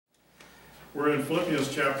We're in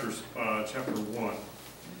Philippians chapter 1.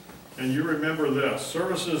 And you remember this,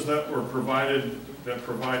 services that were provided, that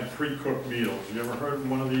provide pre-cooked meals. You ever heard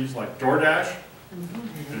of one of these, like DoorDash?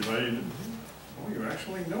 Anybody? Oh, you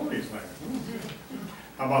actually know these things.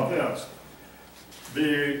 How about this?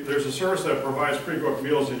 There's a service that provides pre-cooked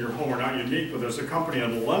meals in your home. Are not unique, but there's a company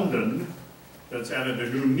in London that's added a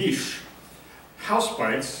new niche. House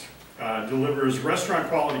Bites delivers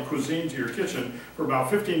restaurant-quality cuisine to your kitchen for about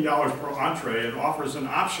 $15 per entree and offers an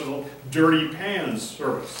optional dirty pans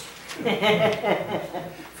service.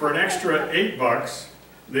 For an extra $8,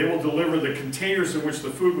 they will deliver the containers in which the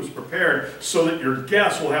food was prepared so that your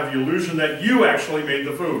guests will have the illusion that you actually made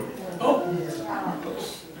the food. Oh.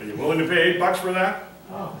 Are you willing to pay $8 for that?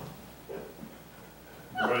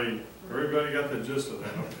 Everybody got the gist of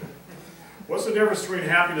that, okay. What's the difference between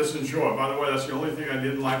happiness and joy? By the way, that's the only thing I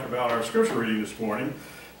didn't like about our scripture reading this morning,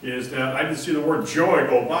 is that I didn't see the word joy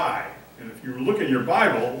go by. And if you look in your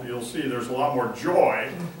Bible, you'll see there's a lot more joy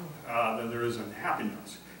than there is in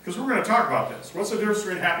happiness. Because we're going to talk about this. What's the difference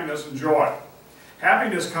between happiness and joy?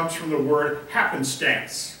 Happiness comes from the word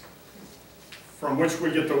happenstance, from which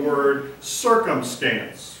we get the word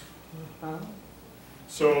circumstance.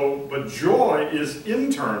 So, but joy is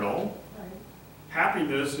internal,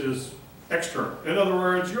 happiness is external. In other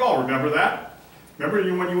words, you all remember that. Remember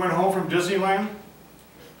when you went home from Disneyland?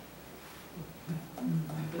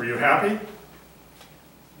 Were you happy?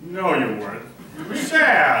 No, you weren't. You were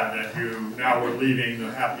sad that you now were leaving the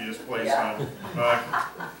happiest place on earth.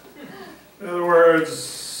 In other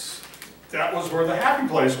words, that was where the happy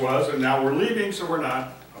place was, and now we're leaving, so we're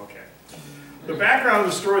not. Okay. The background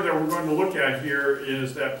of the story that we're going to look at here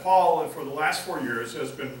is that Paul, for the last 4 years,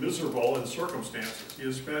 has been miserable in circumstances. He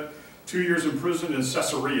has spent 2 years in prison in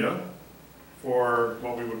Caesarea for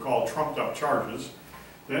what we would call trumped-up charges.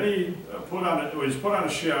 Then he was put on a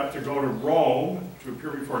ship to go to Rome to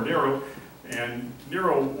appear before Nero, and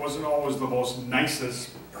Nero wasn't always the most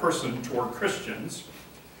nicest person toward Christians.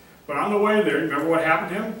 But on the way there, remember what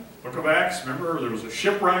happened to him? Book of Acts, remember there was a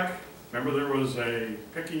shipwreck, remember there was a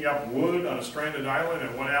picking up wood on a stranded island,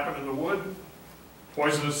 and what happened in the wood?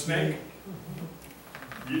 Poisonous snake.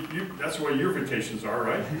 That's the way your vacations are,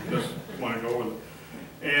 right? You just want to go with it.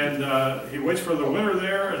 And he waits for the winter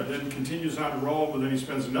there and then continues on to Rome, and then he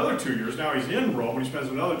spends another 2 years. Now he's in Rome, and he spends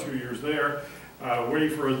another 2 years there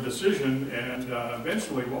waiting for a decision, and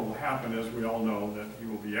eventually what will happen, as we all know, that he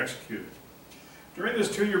will be executed. During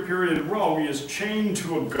this 2-year period in Rome, he is chained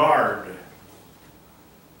to a guard.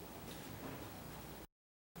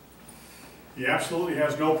 He absolutely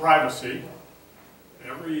has no privacy.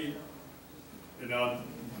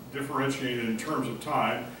 Differentiated in terms of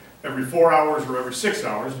time, every 4 hours or every 6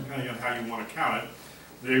 hours, depending on how you want to count it,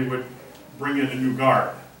 they would bring in a new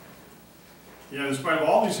guard. Yet in spite of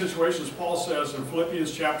all these situations, Paul says in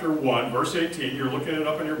Philippians chapter 1, verse 18, you're looking it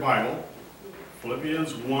up in your Bible,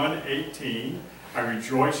 Philippians 1:18, I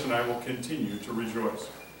rejoice and I will continue to rejoice.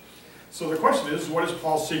 So the question is, what is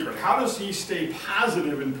Paul's secret? How does he stay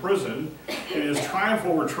positive in prison, in his triumph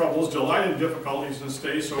over troubles, delight in difficulties, and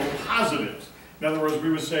stay so positive? In other words, we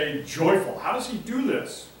would say joyful. How does he do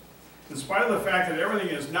this? In spite of the fact that everything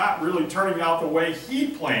is not really turning out the way he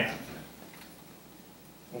planned.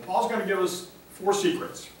 Well, Paul's going to give us 4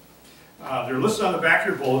 secrets. They're listed on the back of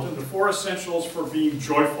your bulletin, the 4 essentials for being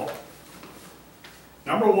joyful.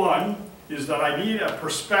 Number 1 is that I need a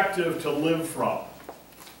perspective to live from.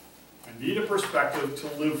 I need a perspective to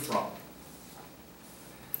live from.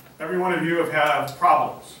 Every one of you have had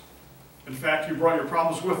problems. In fact, you brought your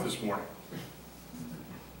problems with this morning.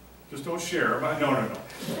 Just don't share them. No.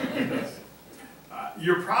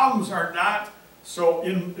 Your problems are not so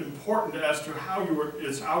important as to how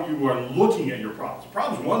it's how you are looking at your problems. The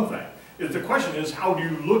problem is one thing. The question is, how do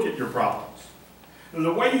you look at your problems? And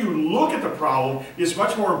the way you look at the problem is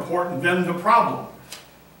much more important than the problem.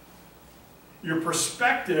 Your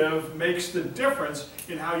perspective makes the difference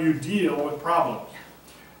in how you deal with problems.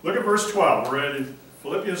 Look at verse 12. We're in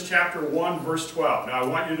Philippians chapter 1, verse 12. Now I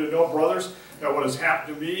want you to know, brothers, that what has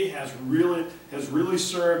happened to me has really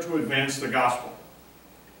served to advance the gospel.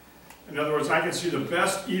 In other words, I can see the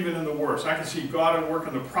best even in the worst. I can see God at work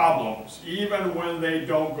in the problems, even when they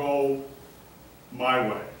don't go my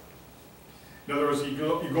way. In other words, he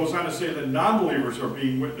goes on to say that non-believers are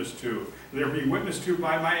being witnessed to. They're being witnessed to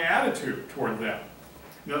by my attitude toward them.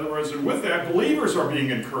 In other words, and with that, believers are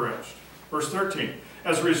being encouraged. Verse 13.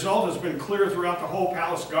 As a result, it's been clear throughout the whole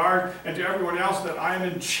palace guard and to everyone else that I am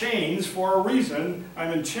in chains for a reason.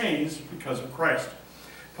 I'm in chains because of Christ.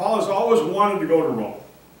 Paul has always wanted to go to Rome.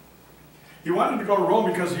 He wanted to go to Rome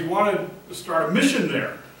because he wanted to start a mission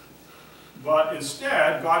there. But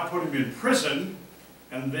instead, God put him in prison,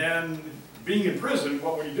 and then, being in prison,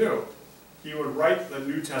 what would he do? He would write the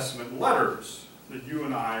New Testament letters that you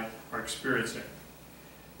and I are experiencing.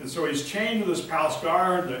 And so he's chained to this palace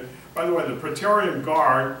guard. By the way, the Praetorian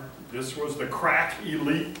Guard, this was the crack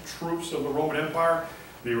elite troops of the Roman Empire.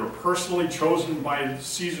 They were personally chosen by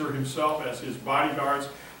Caesar himself as his bodyguards.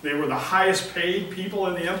 They were the highest paid people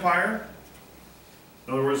in the empire.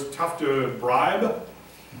 In other words, tough to bribe.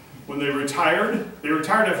 When they retired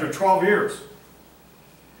after 12 years.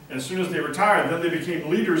 And as soon as they retired, then they became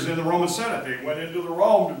leaders in the Roman Senate. They went into the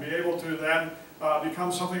Rome to be able to then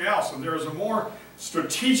become something else. And there was a more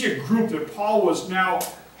strategic group that Paul was now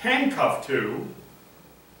handcuffed to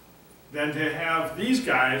than to have these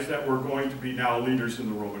guys that were going to be now leaders in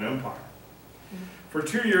the Roman Empire. For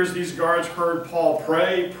 2 years, these guards heard Paul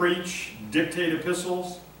pray, preach, dictate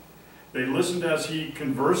epistles. They listened as he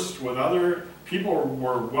conversed with other people.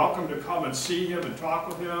 Were welcome to come and see him and talk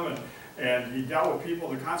with him. And he dealt with people,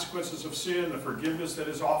 the consequences of sin, the forgiveness that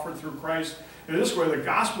is offered through Christ. And this way, the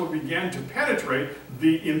gospel began to penetrate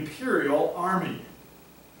the imperial army.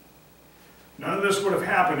 None of this would have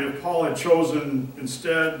happened if Paul had chosen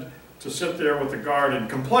instead to sit there with the guard and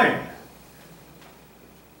complain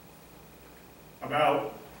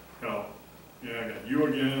about, yeah, I got you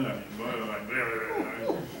again. I mean, blah, blah,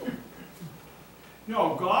 blah.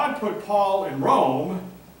 No, God put Paul in Rome,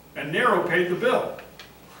 and Nero paid the bill.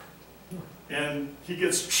 And he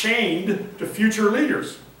gets chained to future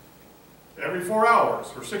leaders every 4 hours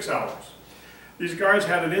or 6 hours. These guards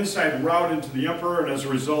had an inside route into the emperor, and as a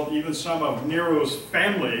result, even some of Nero's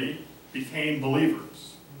family became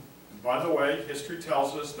believers. And by the way, history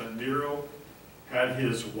tells us that Nero had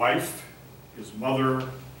his wife, his mother,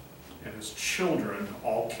 and his children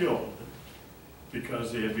all killed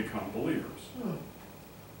because they had become believers.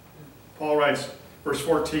 Paul writes, verse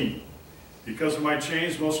 14, because of my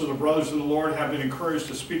chains, most of the brothers in the Lord have been encouraged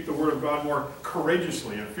to speak the word of God more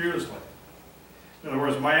courageously and fearlessly. In other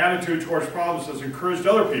words, my attitude towards problems has encouraged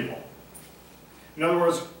other people. In other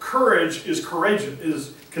words, courage is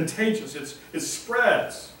contagious. It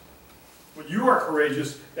spreads. When you are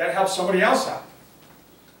courageous, that helps somebody else out.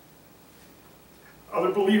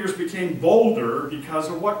 Other believers became bolder because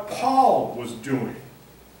of what Paul was doing.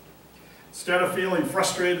 Instead of feeling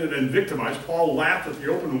frustrated and victimized, Paul laughed at the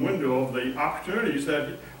open window of the opportunities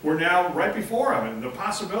that were now right before him and the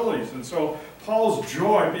possibilities. And so Paul's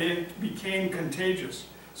joy became contagious.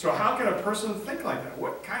 So how can a person think like that?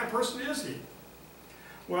 What kind of person is he?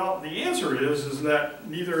 Well, the answer is that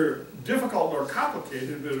neither difficult nor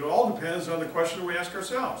complicated, but it all depends on the question we ask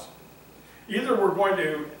ourselves. Either we're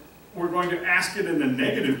going to ask it in a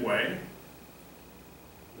negative way.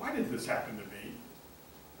 Why did this happen to me?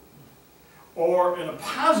 Or in a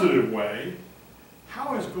positive way,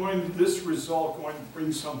 how is this result going to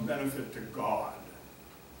bring some benefit to God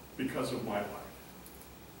because of my life?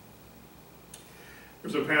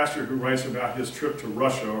 There's a pastor who writes about his trip to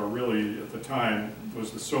Russia, or really at the time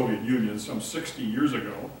was the Soviet Union, some 60 years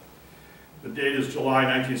ago. The date is July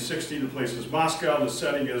 1960, the place is Moscow, the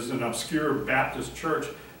setting is an obscure Baptist church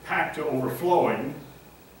packed to overflowing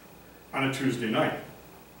on a Tuesday night.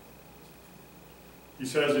 He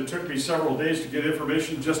says, it took me several days to get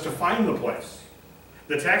information just to find the place.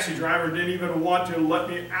 The taxi driver didn't even want to let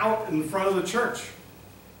me out in front of the church.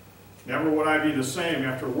 Never would I be the same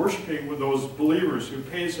after worshiping with those believers who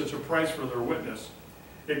paid such a price for their witness.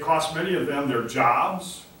 It cost many of them their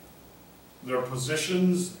jobs, their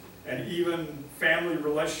positions, and even family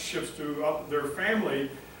relationships to their family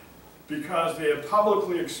because they had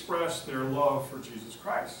publicly expressed their love for Jesus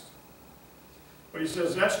Christ. But he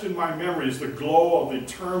says, etched in my memory is the glow of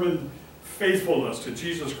determined faithfulness to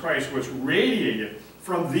Jesus Christ, which radiated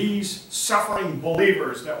from these suffering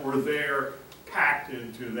believers that were there packed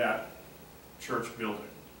into that church building.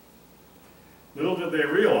 Little did they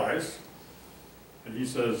realize, and he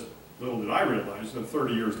says, little did I realize, that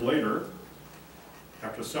 30 years later,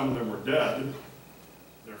 after some of them were dead,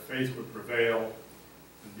 their faith would prevail,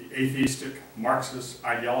 and the atheistic Marxist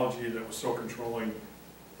ideology that was so controlling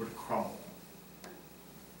would crumble.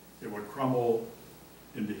 It would crumble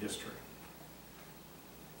into history.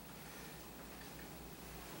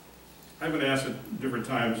 I've been asked at different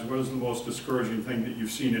times, what is the most discouraging thing that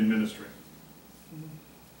you've seen in ministry?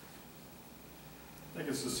 I think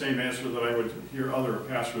it's the same answer that I would hear other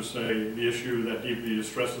pastors say. The issue that deeply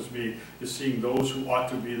distresses me is seeing those who ought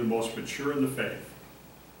to be the most mature in the faith,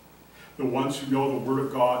 the ones who know the Word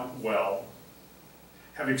of God well,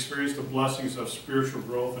 have experienced the blessings of spiritual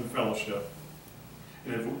growth and fellowship,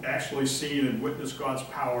 and have actually seen and witnessed God's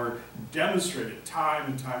power demonstrated time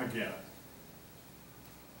and time again.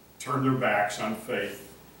 turn their backs on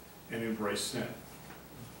faith and embrace sin.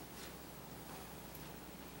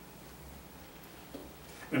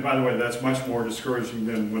 And by the way, that's much more discouraging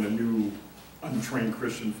than when a new untrained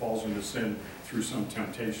Christian falls into sin through some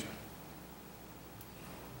temptation.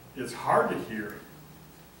 It's hard to hear,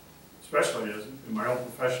 especially as in my own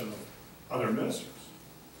profession of other ministers.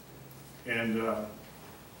 And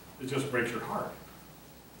it just breaks your heart.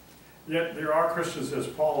 Yet there are Christians, as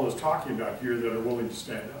Paul is talking about here, that are willing to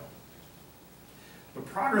stand up. The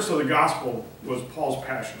progress of the gospel was Paul's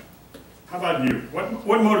passion. How about you? What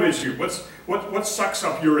motivates you? What sucks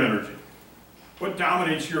up your energy? What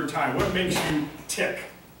dominates your time? What makes you tick?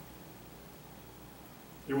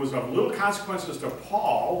 It was of little consequences to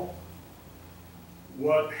Paul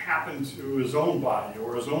what happened to his own body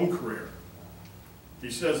or his own career. He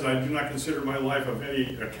says, I do not consider my life of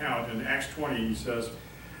any account. In Acts 20, he says,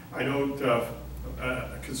 I don't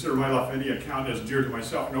consider my life of any account as dear to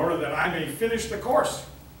myself, in order that I may finish the course,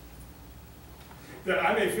 that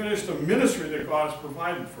I may finish the ministry that God has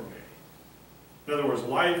provided for me. In other words,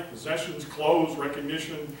 life, possessions, clothes,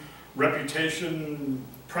 recognition, reputation,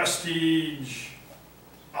 prestige.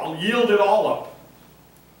 I'll yield it all up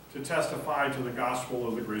to testify to the gospel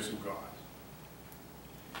of the grace of God.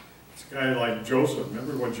 It's a guy like Joseph.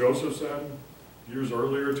 Remember what Joseph said years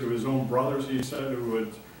earlier to his own brothers, he said, who had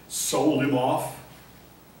sold him off?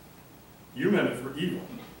 You meant it for evil,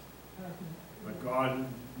 but God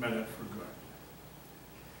meant it for good.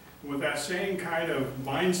 With that same kind of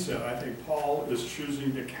mindset, I think Paul is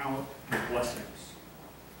choosing to count the blessings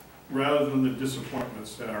rather than the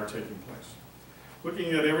disappointments that are taking place.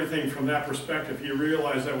 Looking at everything from that perspective, he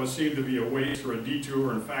realized that what seemed to be a waste or a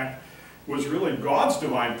detour, in fact, was really God's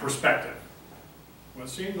divine perspective. What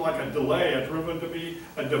seemed like a delay had proven to be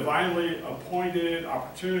a divinely appointed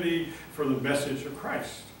opportunity for the message of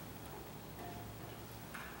Christ.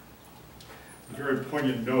 A very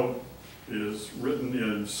poignant note is written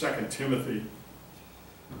in 2 Timothy.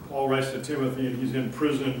 Paul writes to Timothy, and he's in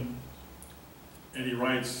prison, and he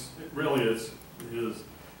writes, really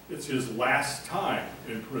it's his last time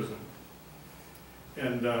in prison.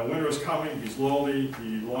 And winter is coming, he's lonely,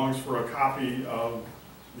 he longs for a copy of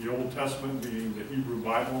the Old Testament, meaning the Hebrew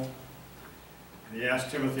Bible. And he asks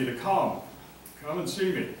Timothy to come and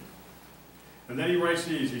see me. And then he writes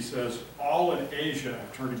these, he says, all in Asia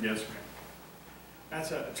have turned against me.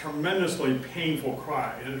 That's a tremendously painful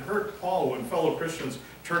cry. And it hurt Paul when fellow Christians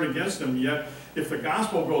turn against him, yet if the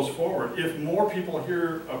gospel goes forward, if more people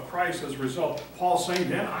hear of Christ as a result, Paul's saying,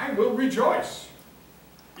 then I will rejoice.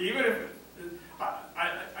 Even if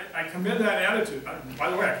I commend that attitude. By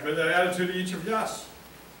the way, I commend that attitude to each of us.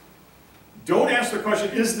 Don't ask the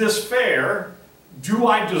question, is this fair? Do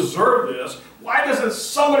I deserve this? Why doesn't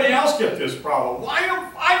somebody else get this problem? Why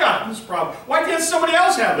have I got this problem? Why can't somebody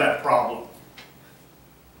else have that problem?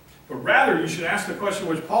 But rather, you should ask the question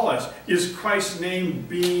which Paul asks, is Christ's name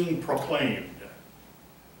being proclaimed?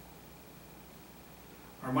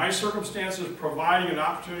 Are my circumstances providing an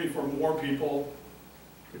opportunity for more people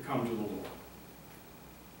to come to the Lord?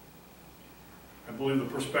 I believe the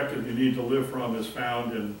perspective you need to live from is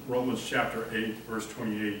found in Romans chapter 8, verse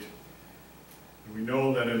 28. And we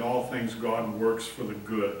know that in all things God works for the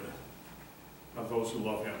good of those who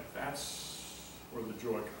love him. That's where the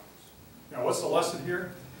joy comes. Now, what's the lesson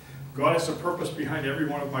here? God has a purpose behind every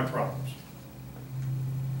one of my problems.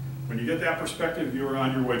 When you get that perspective, you are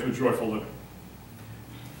on your way to a joyful living.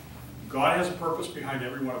 God has a purpose behind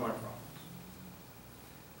every one of my problems.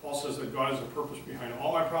 Paul says that God has a purpose behind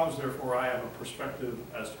all my problems, therefore I have a perspective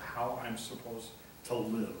as to how I'm supposed to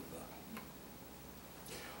live.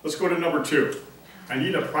 Let's go to number 2. I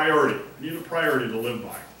need a priority. I need a priority to live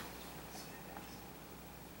by.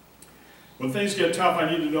 When things get tough, I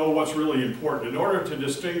need to know what's really important in order to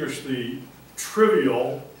distinguish the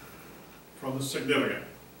trivial from the significant.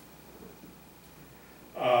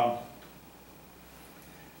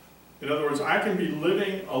 In other words, I can be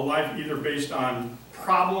living a life either based on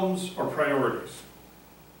problems or priorities.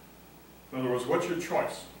 In other words, what's your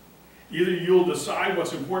choice? Either you'll decide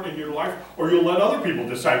what's important in your life, or you'll let other people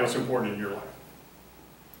decide what's important in your life.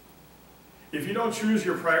 If you don't choose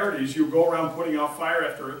your priorities, you'll go around putting out fire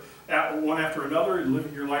one after another, and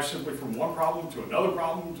living your life simply from one problem to another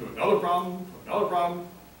problem to another problem to another problem,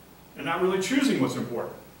 and not really choosing what's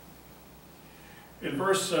important. In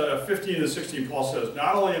verse 15 and 16, Paul says,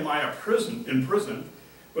 not only am I in prison,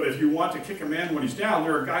 but if you want to kick a man when he's down,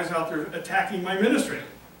 there are guys out there attacking my ministry.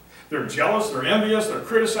 They're jealous, they're envious, they're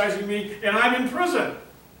criticizing me, and I'm in prison.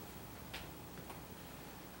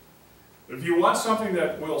 If you want something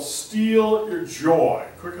that will steal your joy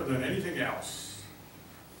quicker than anything else,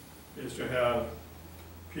 is to have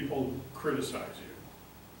people criticize you.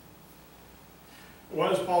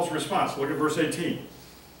 What is Paul's response? Look at verse 18.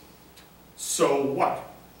 So what?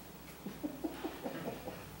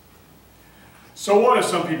 So what if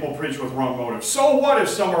some people preach with wrong motives? So what if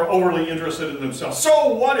some are overly interested in themselves?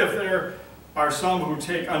 So what if there are some who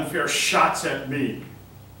take unfair shots at me?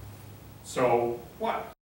 So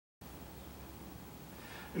what?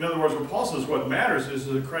 In other words, what Paul says, what matters is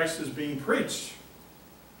that Christ is being preached.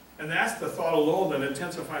 And that's the thought alone that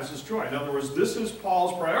intensifies his joy. In other words, this is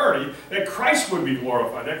Paul's priority, that Christ would be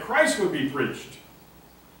glorified, that Christ would be preached.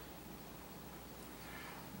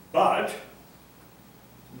 But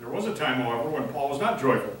there was a time, however, when Paul was not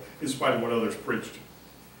joyful, in spite of what others preached.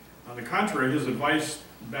 On the contrary, his advice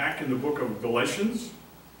back in the book of Galatians,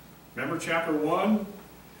 remember chapter 1?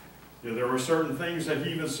 There were certain things that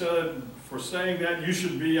he even said for saying that you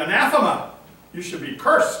should be anathema. You should be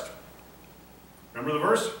cursed. Remember the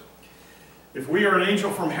verse? If we or an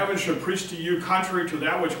angel from heaven should preach to you contrary to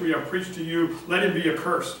that which we have preached to you, let him be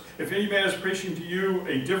accursed. If any man is preaching to you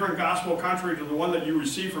a different gospel contrary to the one that you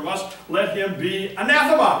received from us, let him be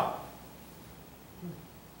anathema.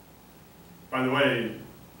 By the way,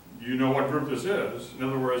 you know what group this is. In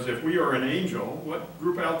other words, if we are an angel, what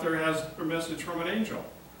group out there has a message from an angel?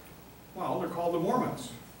 Well, they're called the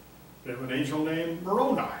Mormons. They have an angel named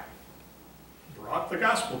Moroni. Brought the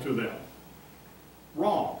gospel to them.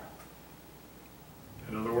 Wrong.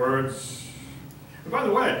 In other words, and by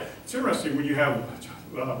the way, it's interesting when you have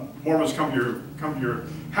Mormons come to your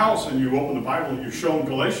house and you open the Bible and you show them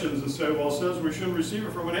Galatians and say, well, it says we shouldn't receive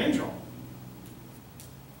it from an angel.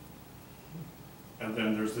 And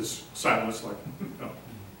then there's this silence like, no.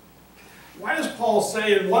 Why does Paul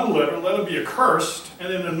say in one letter, let him be accursed,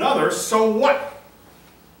 and in another, so what?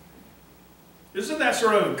 Isn't that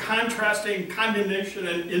sort of contrasting condemnation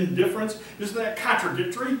and indifference? Isn't that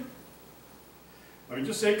contradictory? Let me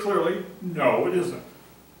just say clearly, no, it isn't.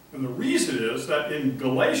 And the reason is that in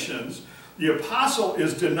Galatians, the apostle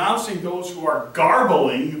is denouncing those who are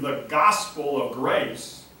garbling the gospel of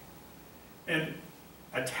grace and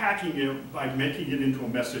attacking it by making it into a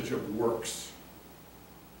message of works.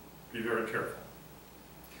 Be very careful.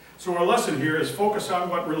 So our lesson here is focus on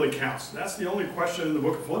what really counts. That's the only question in the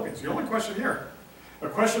book of Philippians. The only question here. A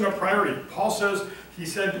question of priority. Paul says, he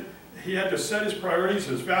said he had to set his priorities,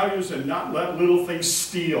 his values, and not let little things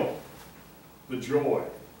steal the joy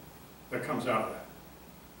that comes out of that.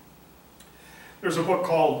 There's a book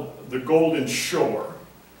called The Golden Shore.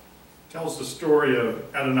 It tells the story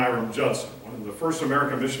of Adoniram Judson, one of the first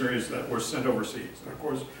American missionaries that were sent overseas. And of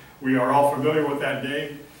course, we are all familiar with that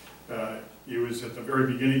name. He was at the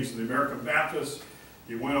very beginnings of the American Baptists.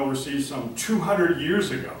 He went overseas some 200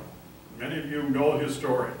 years ago. Many of you know his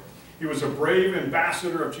story. He was a brave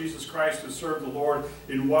ambassador of Jesus Christ to serve the Lord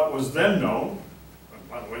in what was then known, and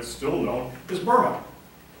by the way, it's still known, as Burma.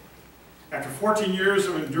 After 14 years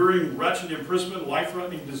of enduring wretched imprisonment,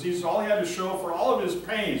 life-threatening disease, all he had to show for all of his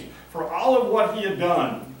pains, for all of what he had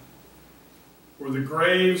done, were the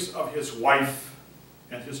graves of his wife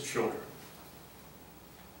and his children.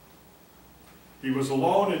 He was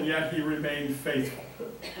alone, and yet he remained faithful.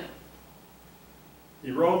 He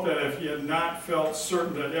wrote that if he had not felt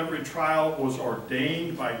certain that every trial was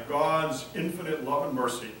ordained by God's infinite love and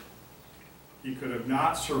mercy, he could have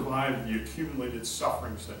not survived the accumulated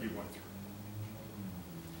sufferings that he went through.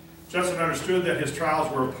 Judson understood that his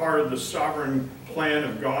trials were a part of the sovereign plan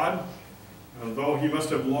of God. Though he must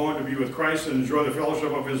have longed to be with Christ and enjoy the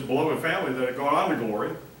fellowship of his beloved family that had gone on to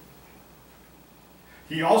glory,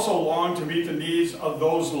 he also longed to meet the needs of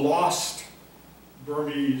those lost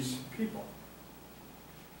Burmese people.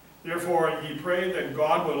 Therefore, he prayed that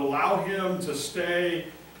God would allow him to stay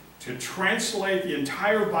to translate the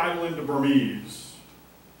entire Bible into Burmese,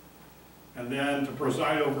 and then to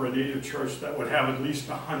preside over a native church that would have at least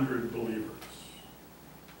 100 believers.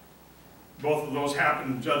 Both of those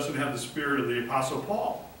happened. Judson had the spirit of the Apostle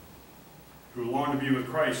Paul, who longed to be with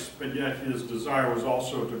Christ, but yet his desire was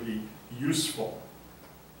also to be useful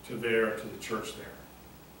to the church there.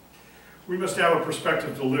 We must have a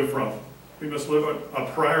perspective to live from. We must live a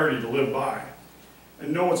priority to live by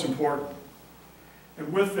and know what's important.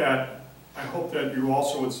 And with that, I hope that you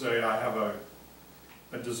also would say, I have a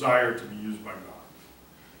desire to be used by God.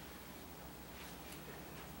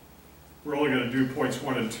 We're only going to do points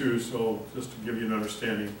 1 and 2, so just to give you an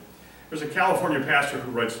understanding. There's a California pastor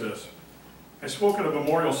who writes this. I spoke at a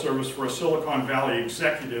memorial service for a Silicon Valley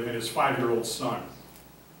executive and his 5-year-old son.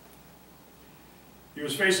 He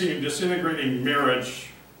was facing a disintegrating marriage.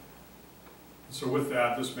 So with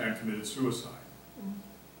that, this man committed suicide.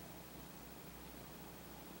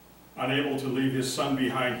 Unable to leave his son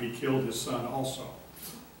behind, he killed his son also.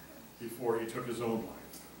 before he took his own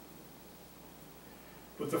life.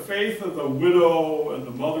 But the faith of the widow and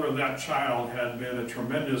the mother of that child had been a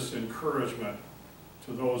tremendous encouragement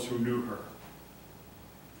to those who knew her.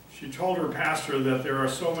 She told her pastor that there are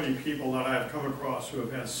so many people that I have come across who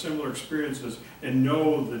have had similar experiences and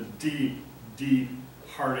know the deep, deep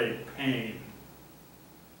heartache, pain.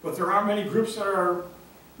 But there aren't many groups that are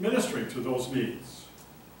ministering to those needs.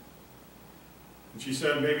 And she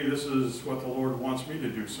said, maybe this is what the Lord wants me to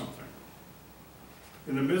do something.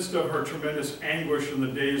 In the midst of her tremendous anguish in the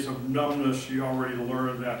days of numbness, she already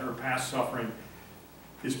learned that her past suffering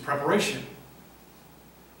is preparation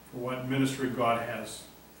for what ministry God has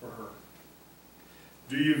for her.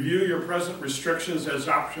 Do you view your present restrictions as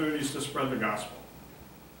opportunities to spread the gospel?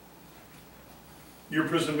 Your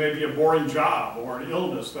prison may be a boring job or an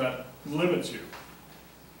illness that limits you.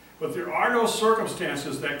 But there are no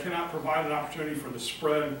circumstances that cannot provide an opportunity for the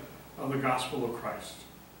spread of the gospel of Christ.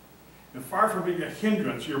 And far from being a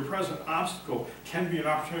hindrance, your present obstacle can be an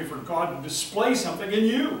opportunity for God to display something in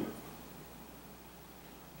you.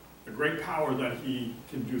 The great power that he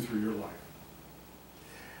can do through your life.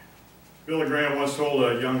 Billy Graham once told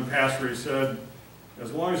a young pastor, he said,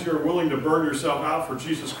 as long as you're willing to burn yourself out for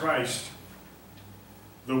Jesus Christ,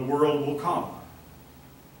 the world will come.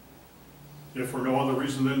 If for no other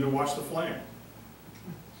reason than to watch the flame.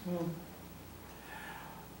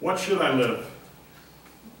 What should I live?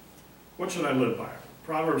 What should I live by?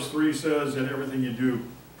 Proverbs 3 says, in everything you do,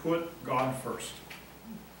 put God first.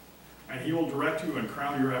 And he will direct you and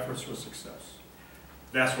crown your efforts with success.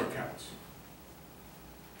 That's what counts.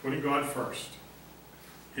 Putting God first.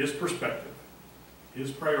 His perspective.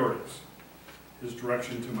 His priorities. His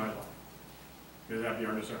direction to my life. May that be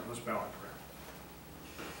our desire. Let's bow in prayer.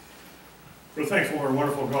 We're thankful, our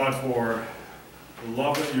wonderful God, for the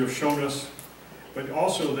love that you have shown us, but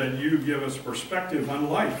also that you give us perspective on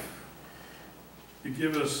life. You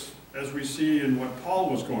give us, as we see in what Paul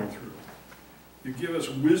was going through, you give us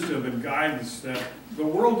wisdom and guidance that the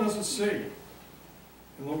world doesn't see.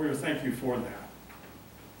 And Lord, we thank you for that.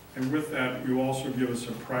 And with that, you also give us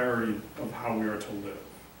a priority of how we are to live.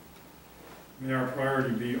 May our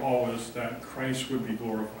priority be always that Christ would be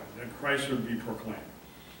glorified, that Christ would be proclaimed.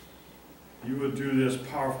 You would do this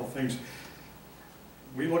powerful things.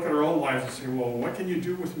 We look at our own lives and say, well, what can you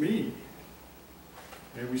do with me?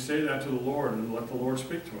 May we say that to the Lord and let the Lord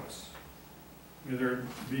speak to us. May there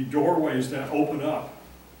be doorways that open up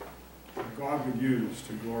that God would use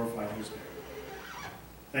to glorify his name.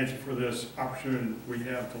 Thank you for this opportunity we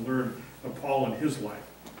have to learn of Paul and his life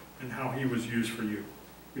and how he was used for you.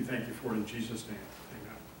 We thank you for it in Jesus' name.